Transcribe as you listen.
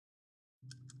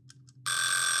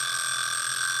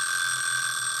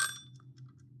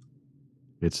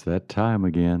It's that time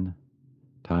again.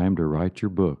 Time to write your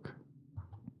book.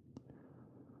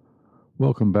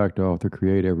 Welcome back to Author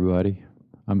Create, everybody.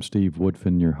 I'm Steve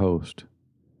Woodfin, your host.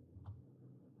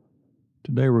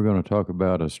 Today we're going to talk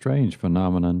about a strange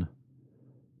phenomenon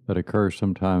that occurs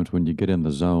sometimes when you get in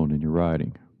the zone in your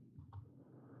writing.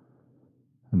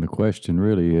 And the question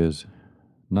really is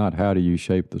not how do you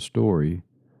shape the story,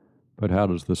 but how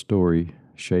does the story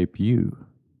shape you?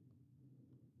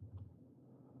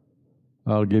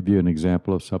 I'll give you an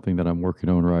example of something that I'm working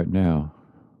on right now.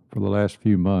 For the last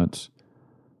few months,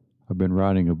 I've been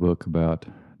writing a book about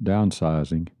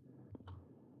downsizing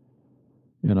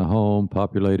in a home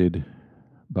populated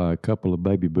by a couple of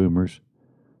baby boomers,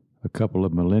 a couple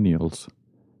of millennials,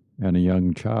 and a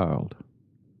young child.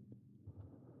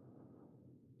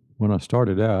 When I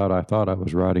started out, I thought I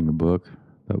was writing a book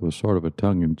that was sort of a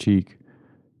tongue-in-cheek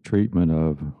treatment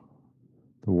of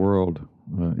the world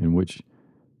in which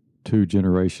two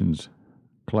generations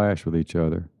clash with each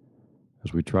other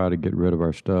as we try to get rid of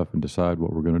our stuff and decide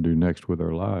what we're going to do next with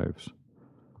our lives.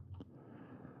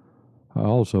 I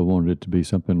also wanted it to be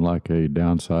something like a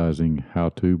downsizing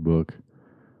how-to book,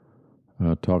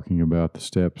 talking about the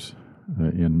steps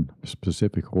in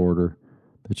specific order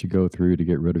that you go through to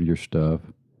get rid of your stuff,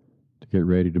 to get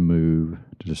ready to move,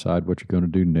 to decide what you're going to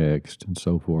do next, and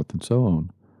so forth and so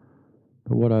on.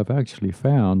 But what I've actually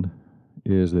found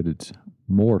is that it's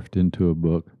morphed into a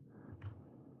book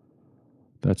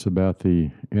that's about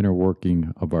the inner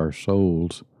working of our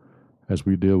souls as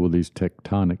we deal with these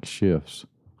tectonic shifts.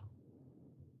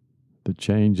 The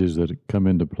changes that come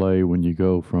into play when you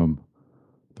go from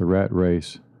the rat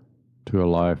race to a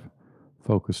life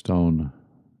focused on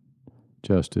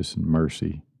justice and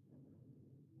mercy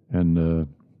and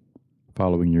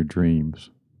following your dreams.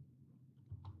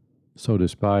 So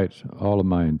despite all of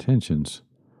my intentions,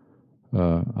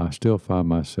 I still find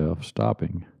myself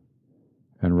stopping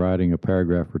and writing a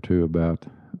paragraph or two about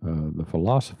the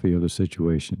philosophy of the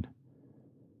situation.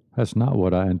 That's not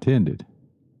what I intended.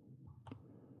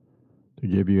 To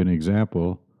give you an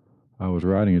example, I was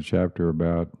writing a chapter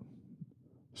about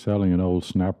selling an old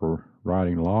snapper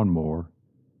riding lawnmower,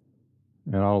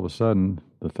 and all of a sudden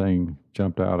the thing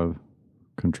jumped out of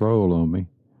control on me.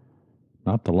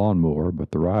 Not the lawnmower,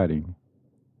 but the riding.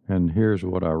 And here's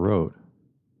what I wrote.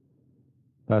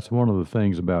 That's one of the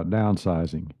things about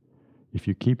downsizing. If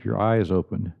you keep your eyes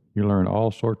open, you learn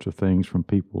all sorts of things from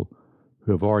people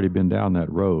who have already been down that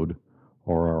road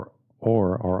or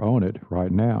are on it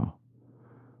right now.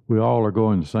 We all are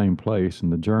going the same place,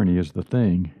 and the journey is the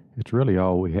thing. It's really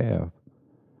all we have,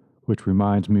 which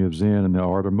reminds me of Zen and the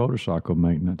Art of Motorcycle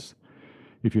Maintenance.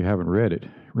 If you haven't read it,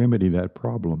 remedy that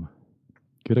problem.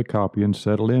 Get a copy and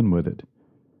settle in with it.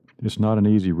 It's not an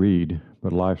easy read,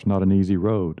 but life's not an easy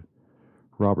road.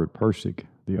 Robert Pirsig,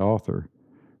 the author,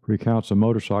 recounts a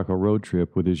motorcycle road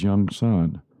trip with his young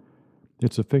son.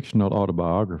 It's a fictional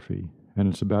autobiography, and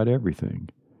it's about everything.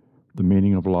 The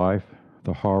meaning of life,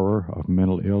 the horror of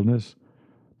mental illness,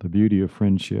 the beauty of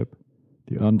friendship,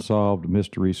 the unsolved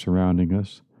mysteries surrounding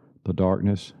us, the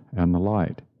darkness and the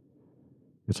light.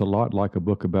 It's a lot like a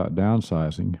book about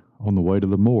downsizing on the way to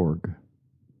the morgue.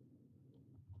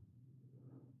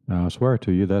 Now, I swear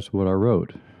to you, that's what I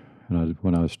wrote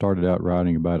when I started out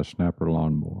writing about a snapper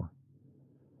lawnmower.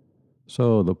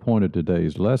 So the point of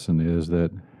today's lesson is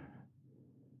that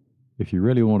if you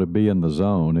really want to be in the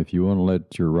zone, if you want to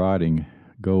let your writing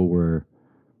go where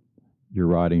your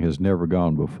writing has never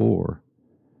gone before,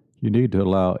 you need to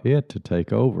allow it to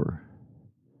take over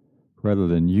rather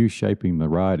than you shaping the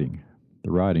writing.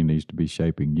 The writing needs to be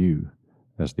shaping you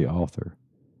as the author.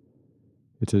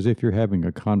 It's as if you're having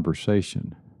a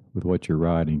conversation with what you're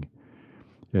writing,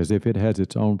 as if it has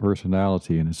its own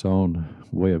personality and its own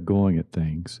way of going at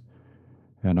things.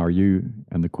 And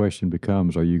the question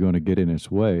becomes, are you going to get in its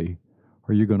way,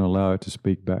 or are you going to allow it to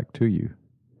speak back to you?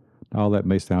 Now, all that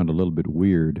may sound a little bit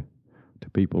weird to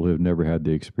people who have never had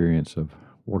the experience of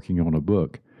working on a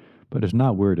book, but it's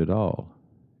not weird at all.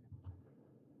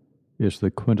 It's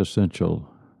the quintessential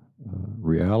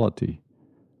reality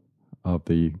of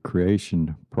the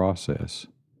creation process.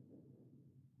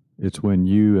 It's when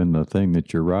you and the thing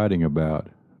that you're writing about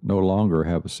no longer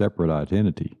have a separate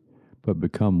identity, but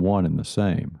become one and the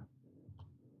same.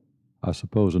 I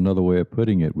suppose another way of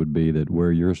putting it would be that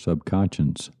where your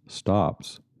subconscious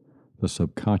stops, the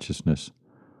subconsciousness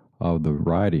of the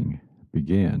writing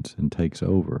begins and takes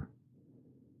over.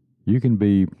 You can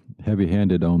be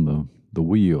heavy-handed on the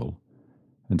wheel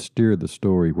and steer the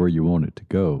story where you want it to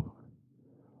go,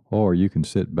 or you can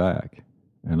sit back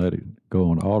and let it go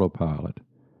on autopilot.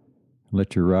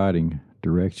 Let your writing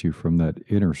direct you from that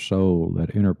inner soul,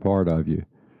 that inner part of you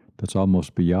that's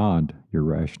almost beyond your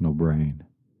rational brain.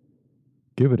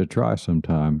 Give it a try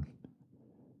sometime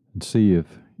and see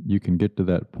if you can get to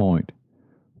that point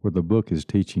where the book is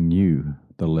teaching you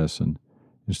the lesson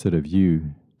instead of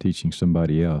you teaching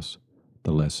somebody else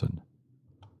the lesson.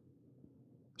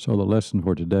 So the lesson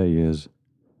for today is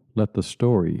let the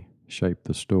story shape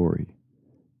the story.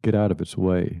 Get out of its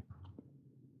way.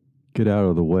 Get out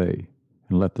of the way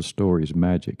and let the story's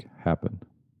magic happen.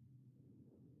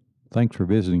 Thanks for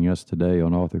visiting us today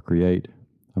on Author Create.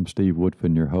 I'm Steve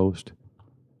Woodfin, your host.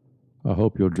 I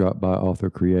hope you'll drop by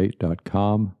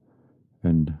authorcreate.com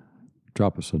and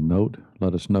drop us a note.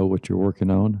 Let us know what you're working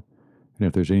on and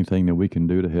if there's anything that we can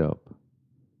do to help.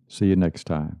 See you next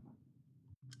time.